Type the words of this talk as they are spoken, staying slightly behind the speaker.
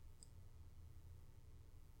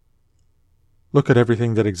Look at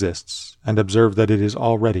everything that exists, and observe that it is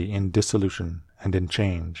already in dissolution and in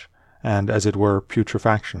change, and, as it were,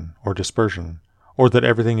 putrefaction or dispersion, or that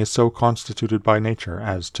everything is so constituted by nature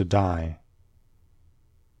as to die.